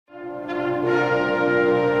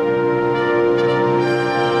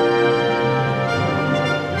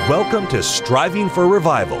Welcome to Striving for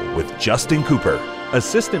Revival with Justin Cooper,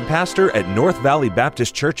 Assistant Pastor at North Valley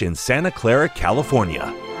Baptist Church in Santa Clara,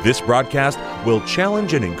 California. This broadcast will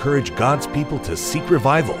challenge and encourage God's people to seek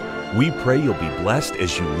revival. We pray you'll be blessed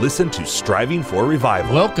as you listen to Striving for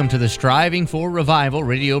Revival. Welcome to the Striving for Revival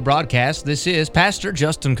radio broadcast. This is Pastor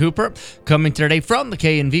Justin Cooper coming today from the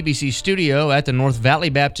KNVBC studio at the North Valley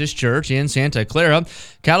Baptist Church in Santa Clara,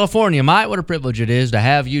 California. What a privilege it is to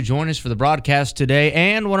have you join us for the broadcast today,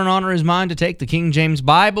 and what an honor is mine to take the King James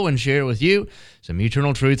Bible and share with you some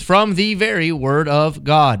eternal truth from the very Word of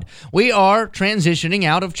God. We are transitioning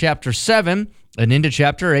out of chapter 7 and into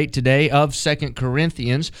chapter 8 today of 2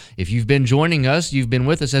 Corinthians. If you've been joining us, you've been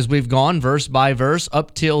with us as we've gone verse by verse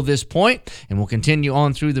up till this point, and we'll continue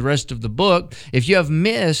on through the rest of the book. If you have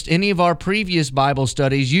missed any of our previous Bible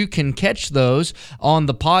studies, you can catch those on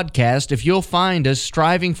the podcast. If you'll find us,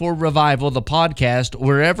 Striving for Revival, the podcast,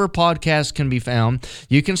 wherever podcasts can be found,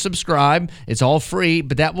 you can subscribe. It's all free,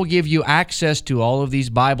 but that will give you access to all of these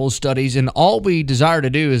Bible studies, and all we desire to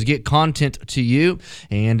do is get content to you.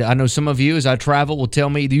 And I know some of you, as I travel, will tell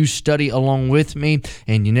me you study along with me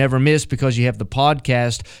and you never miss because you have the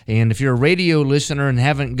podcast. And if you're a radio listener and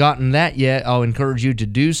haven't gotten that yet, I'll encourage you to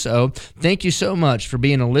do so. Thank you so much for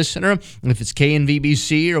being a listener. If it's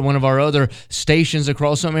KNVBC or one of our other stations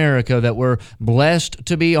across America that we're blessed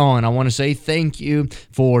to be on, I want to say thank you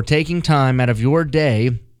for taking time out of your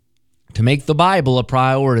day to make the Bible a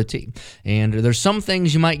priority. And there's some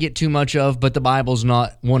things you might get too much of, but the Bible's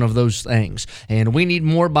not one of those things. And we need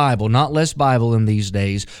more Bible, not less Bible in these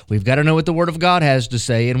days. We've got to know what the Word of God has to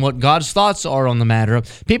say and what God's thoughts are on the matter.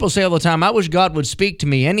 People say all the time, I wish God would speak to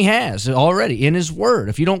me, and He has already in His Word.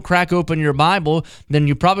 If you don't crack open your Bible, then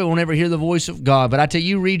you probably won't ever hear the voice of God. But I tell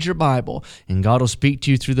you, read your Bible, and God will speak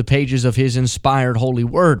to you through the pages of His inspired holy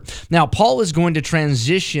Word. Now, Paul is going to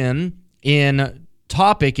transition in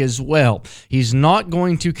topic as well. He's not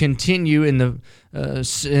going to continue in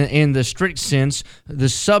the strict sense the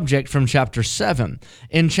subject from chapter 7.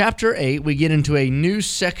 In chapter 8, we get into a new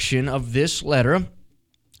section of this letter,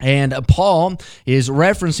 and Paul is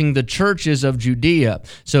referencing the churches of Judea.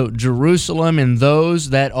 So Jerusalem and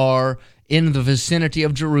those that are in the vicinity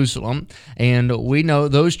of Jerusalem, and we know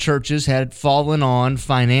those churches had fallen on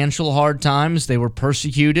financial hard times. They were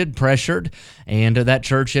persecuted, pressured, and that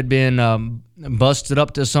church had been busted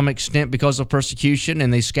up to some extent because of persecution,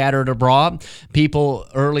 and they scattered abroad. People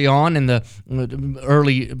early on in the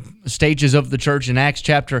early stages of the church in Acts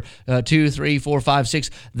chapter 2, 3, 4, 5, 6,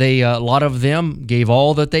 a lot of them gave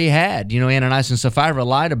all that they had. Ananias and Sapphira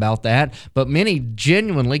lied about that, but many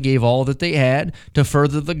genuinely gave all that they had to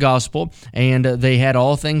further the gospel, and they had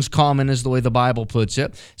all things common, is the way the Bible puts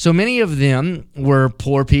it. So many of them were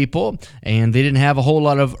poor people, and they didn't have a whole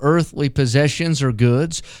lot of earthly possessions or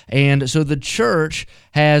goods, and so the church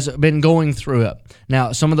has been going through it.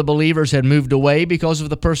 Now, some of the believers had moved away because of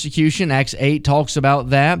the persecution. Acts 8 talks about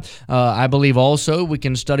that. I believe also we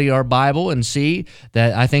can study our Bible and see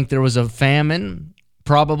that I think there was a famine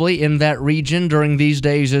probably in that region during these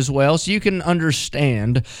days as well. So you can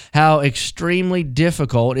understand how extremely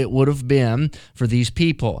difficult it would have been for these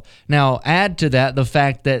people. Now, add to that the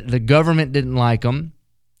fact that the government didn't like them,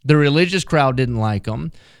 the religious crowd didn't like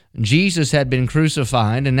them, Jesus had been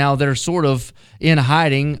crucified, and now they're sort of in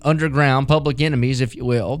hiding, underground, public enemies, if you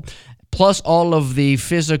will, plus all of the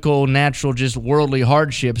physical, natural, just worldly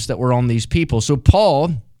hardships that were on these people. So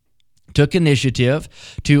Paul took initiative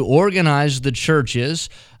to organize the churches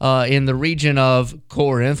in the region of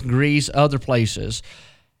Corinth, Greece, other places.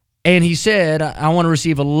 And he said, I want to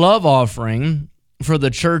receive a love offering for the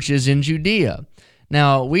churches in Judea.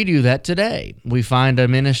 Now, we do that today. We find a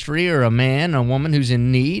ministry or a man, a woman who's in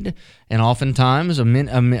need, and oftentimes a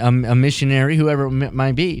missionary, whoever it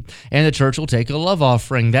might be, and the church will take a love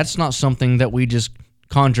offering. That's not something that we just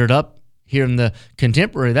conjured up here in the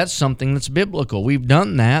contemporary. That's something that's biblical. We've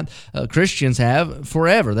done that. Christians have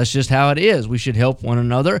forever. That's just how it is. We should help one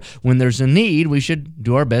another. When there's a need, we should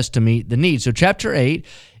do our best to meet the need. So chapter 8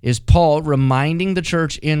 is Paul reminding the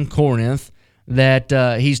church in Corinth that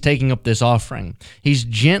he's taking up this offering. He's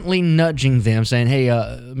gently nudging them, saying, hey,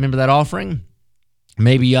 remember that offering?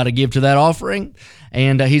 Maybe you ought to give to that offering.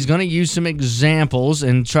 And he's going to use some examples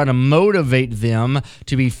and try to motivate them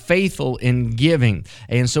to be faithful in giving.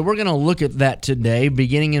 And so we're going to look at that today,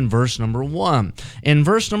 beginning in verse number 1. In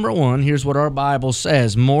verse number 1, here's what our Bible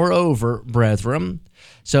says. Moreover, brethren,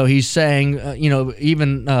 So he's saying,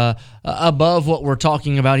 even above what we're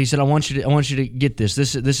talking about, he said, I want you to get this.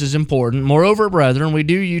 This is important. Moreover, brethren, we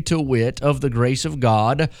do you to wit of the grace of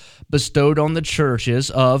God bestowed on the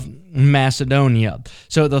churches of Macedonia.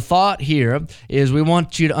 So the thought here is we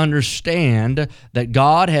want you to understand that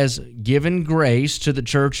God has given grace to the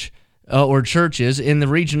church or churches in the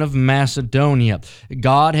region of Macedonia.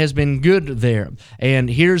 God has been good there. And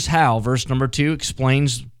here's how. Verse number 2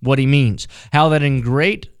 explains what he means. How that in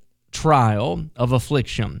great trial of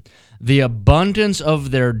affliction, the abundance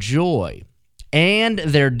of their joy and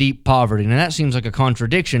their deep poverty. Now that seems like a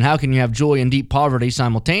contradiction. How can you have joy and deep poverty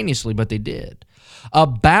simultaneously? But they did.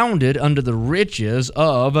 Abounded under the riches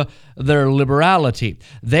of their liberality.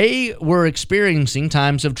 They were experiencing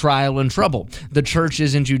times of trial and trouble. The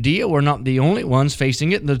churches in Judea were not the only ones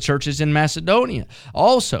facing it. The churches in Macedonia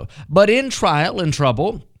also. But in trial and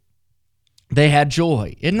trouble, they had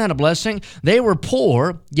joy. Isn't that a blessing? They were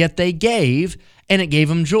poor, yet they gave, and it gave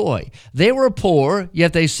them joy. They were poor,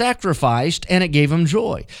 yet they sacrificed, and it gave them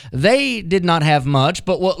joy. They did not have much,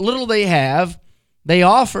 but what little they have, they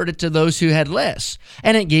offered it to those who had less,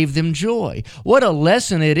 and it gave them joy. What a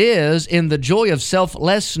lesson it is in the joy of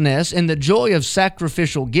selflessness, in the joy of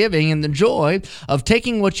sacrificial giving, in the joy of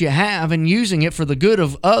taking what you have and using it for the good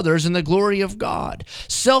of others and the glory of God.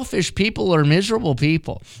 Selfish people are miserable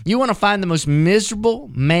people. You want to find the most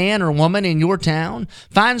miserable man or woman in your town?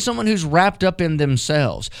 Find someone who's wrapped up in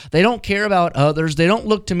themselves. They don't care about others. They don't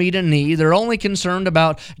look to meet a need. They're only concerned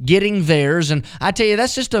about getting theirs. And I tell you,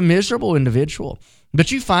 that's just a miserable individual. But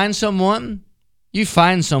you find someone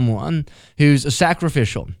who's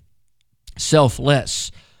sacrificial,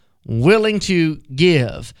 selfless, willing to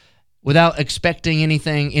give without expecting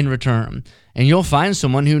anything in return. And you'll find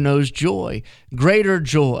someone who knows joy, greater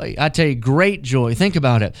joy. I tell you, great joy. Think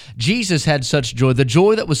about it. Jesus had such joy. The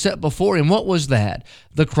joy that was set before him, what was that?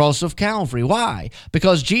 The cross of Calvary. Why?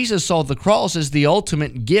 Because Jesus saw the cross as the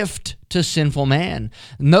ultimate gift to sinful man.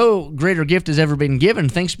 No greater gift has ever been given.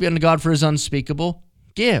 Thanks be unto God for his unspeakable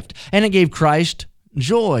gift. And it gave Christ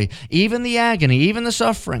joy, even the agony, even the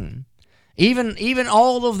suffering, even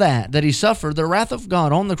all of that he suffered, the wrath of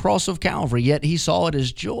God on the cross of Calvary, yet he saw it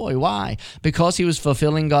as joy. Why? Because he was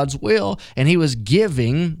fulfilling God's will, and he was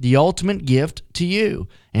giving the ultimate gift to you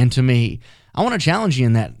and to me. I want to challenge you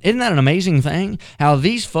in that. Isn't that an amazing thing? How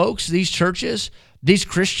these folks, these churches, these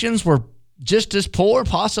Christians were just as poor,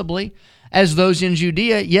 possibly, as those in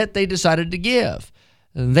Judea, yet they decided to give.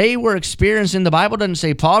 They were experiencing, the Bible doesn't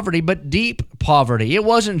say poverty, but deep poverty. It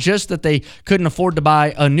wasn't just that they couldn't afford to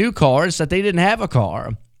buy a new car, it's that they didn't have a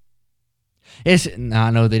car.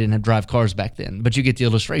 I know they didn't have drive cars back then, but you get the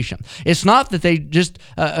illustration. It's not that they just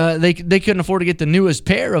they couldn't afford to get the newest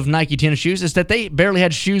pair of Nike tennis shoes. It's that they barely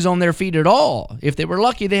had shoes on their feet at all. If they were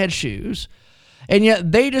lucky, they had shoes. And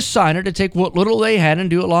yet they decided to take what little they had and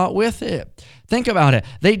do a lot with it. Think about it.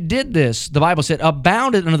 They did this, the Bible said,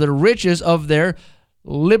 abounded under the riches of their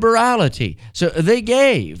liberality. So they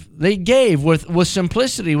gave with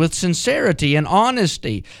simplicity, with sincerity and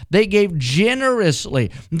honesty. They gave generously.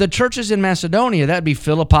 The churches in Macedonia, that'd be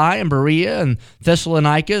Philippi and Berea and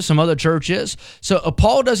Thessalonica, some other churches. So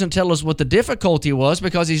Paul doesn't tell us what the difficulty was,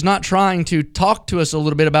 because he's not trying to talk to us a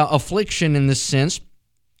little bit about affliction in this sense,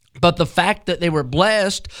 but the fact that they were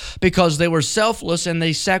blessed because they were selfless and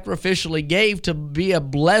they sacrificially gave to be a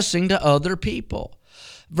blessing to other people.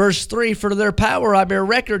 Verse 3, for their power I bear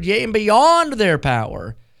record, yea, and beyond their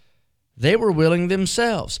power, they were willing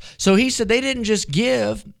themselves. So he said they didn't just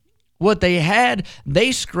give what they had,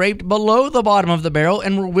 they scraped below the bottom of the barrel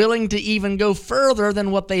and were willing to even go further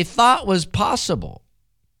than what they thought was possible.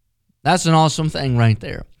 That's an awesome thing right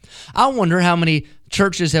there. I wonder how many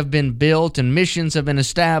churches have been built and missions have been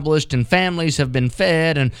established and families have been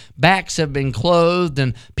fed and backs have been clothed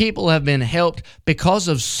and people have been helped because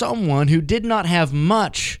of someone who did not have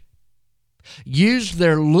much, used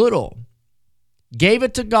their little, gave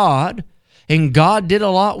it to God, and God did a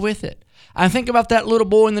lot with it. I think about that little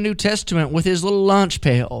boy in the New Testament with his little lunch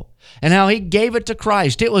pail and how he gave it to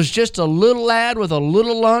Christ. It was just a little lad with a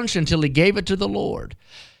little lunch until he gave it to the Lord.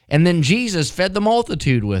 And then Jesus fed the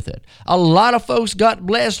multitude with it. A lot of folks got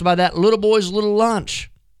blessed by that little boy's little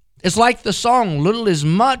lunch. It's like the song, little is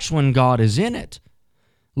much when God is in it.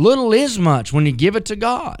 Little is much when you give it to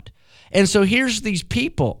God. And so here's these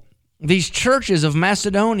people, these churches of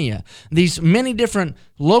Macedonia, these many different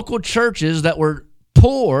local churches that were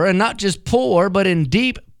poor, and not just poor, but in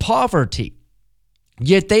deep poverty.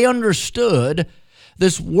 Yet they understood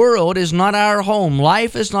this world is not our home.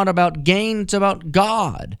 Life is not about gain, it's about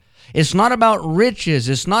God. It's not about riches.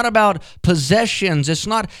 It's not about possessions. It's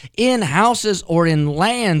not in houses or in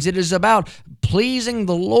lands. It is about pleasing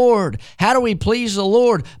the Lord. How do we please the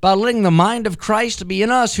Lord? By letting the mind of Christ be in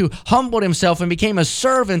us, who humbled himself and became a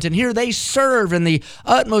servant. And here they serve in the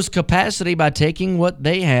utmost capacity by taking what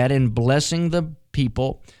they had and blessing the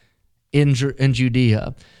people in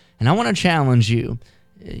Judea. And I want to challenge you.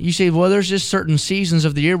 You say, well, there's just certain seasons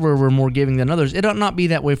of the year where we're more giving than others. It ought not be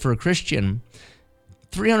that way for a Christian.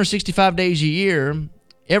 365 days a year,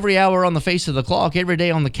 every hour on the face of the clock, every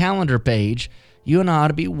day on the calendar page, you and I ought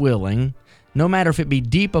to be willing, no matter if it be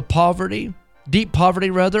deep poverty,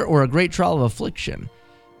 or a great trial of affliction,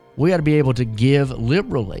 we ought to be able to give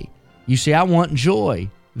liberally. You say, I want joy.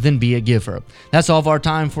 Then be a giver. That's all of our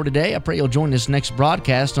time for today. I pray you'll join us next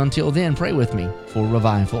broadcast. Until then, pray with me for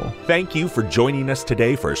revival. Thank you for joining us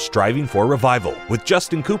today for Striving for Revival with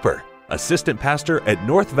Justin Cooper, Assistant Pastor at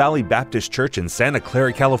North Valley Baptist Church in Santa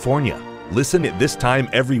Clara, California. Listen at this time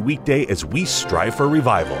every weekday as we strive for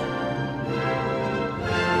revival.